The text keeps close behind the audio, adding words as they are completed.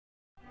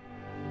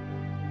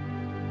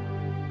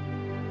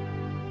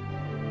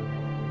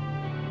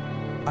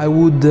I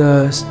would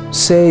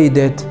say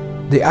that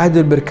the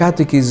Heidelberg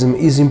Catechism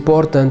is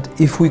important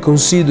if we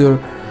consider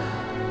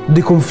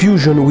the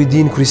confusion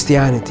within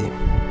Christianity.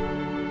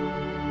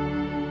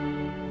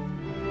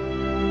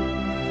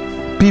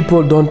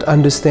 People don't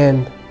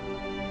understand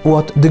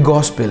what the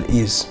gospel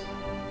is.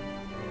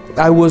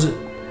 I was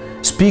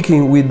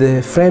speaking with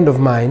a friend of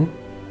mine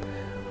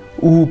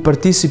who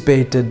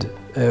participated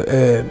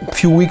a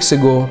few weeks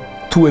ago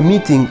to a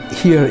meeting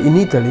here in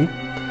Italy,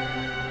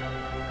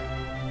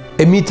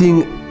 a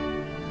meeting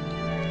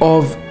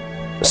of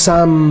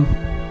some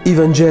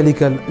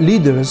evangelical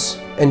leaders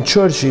and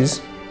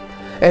churches,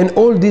 and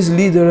all these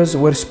leaders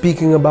were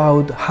speaking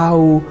about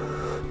how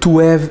to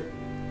have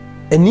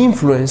an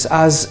influence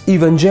as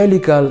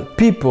evangelical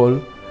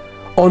people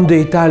on the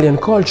Italian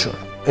culture.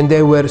 And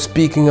they were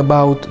speaking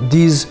about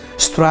this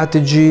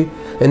strategy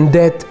and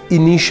that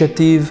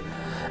initiative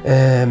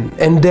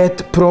and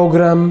that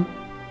program.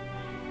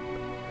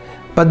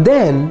 But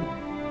then,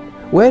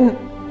 when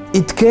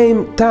it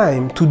came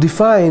time to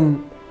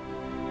define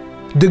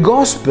the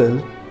gospel,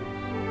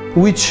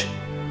 which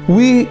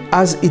we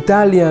as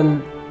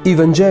Italian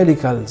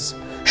evangelicals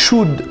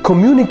should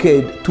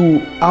communicate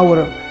to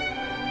our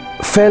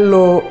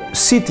fellow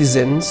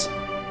citizens,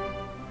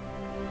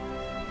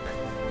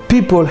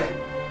 people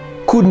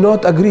could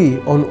not agree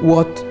on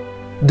what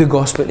the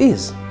gospel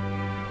is.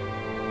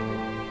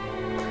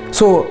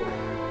 So,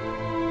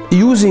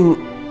 using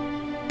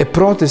a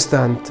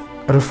Protestant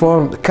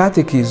Reformed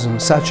catechism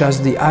such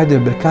as the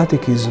Heidelberg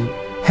Catechism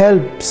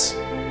helps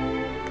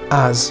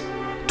us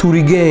to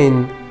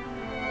regain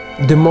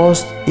the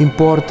most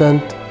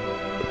important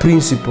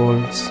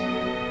principles,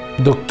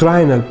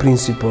 doctrinal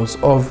principles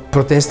of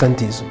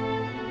Protestantism.